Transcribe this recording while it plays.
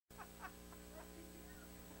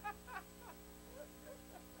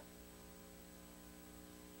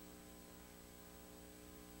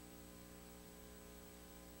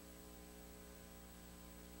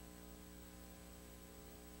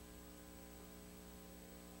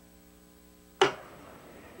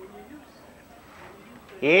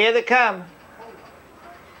Here they come.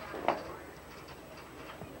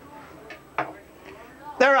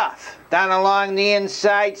 They're off. Down along the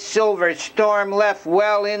inside, Silver Storm left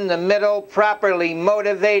well in the middle, properly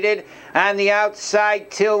motivated. On the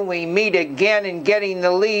outside, Till We Meet Again, and getting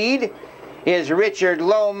the lead is Richard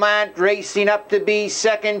Lomont, racing up to be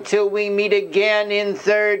second. Till We Meet Again in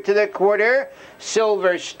third to the quarter.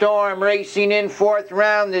 Silver Storm racing in fourth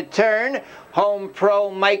round the turn. Home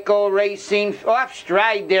Pro Michael racing off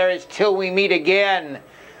stride there is Till We Meet Again.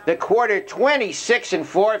 The quarter 26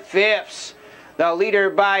 4/5. The leader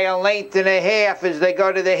by a length and a half as they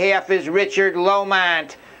go to the half is Richard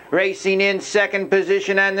Lomont. Racing in second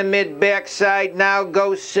position on the mid-backside now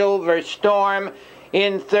goes Silver Storm.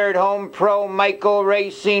 In third, Home Pro Michael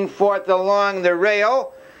racing fourth along the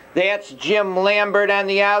rail. That's Jim Lambert on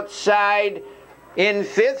the outside. In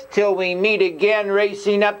fifth, Till We Meet Again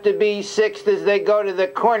racing up to be sixth as they go to the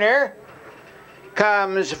corner.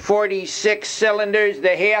 Comes 46 cylinders,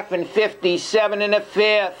 the half, and 57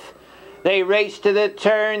 1/5. They race to the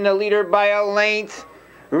turn, the leader by a length.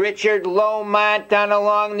 Richard Lomont down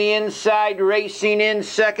along the inside, racing in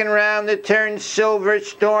second round the turn. Silver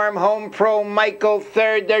Storm, Home Pro Michael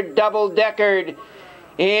third. They're double-deckered.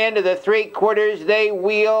 Into the three-quarters they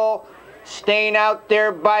wheel, staying out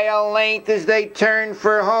there by a length as they turn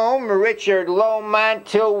for home. Richard Lomont,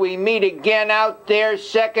 Till We Meet Again out there.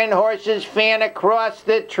 Second, Horses Fan across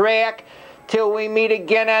the track. Till We Meet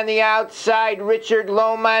Again on the outside. Richard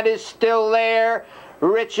Lomont is still there.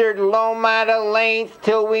 Richard Lomont a length.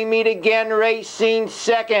 Till We Meet Again racing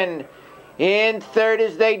second. In third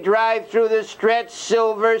as they drive through the stretch,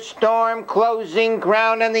 Silver Storm closing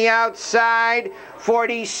ground on the outside.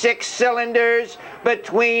 46 cylinders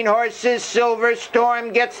between horses. Silver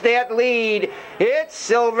Storm gets that lead. It's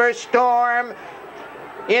Silver Storm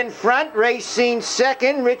in front, racing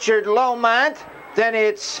second. Richard Lomont. Then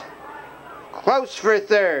it's close for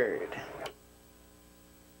third.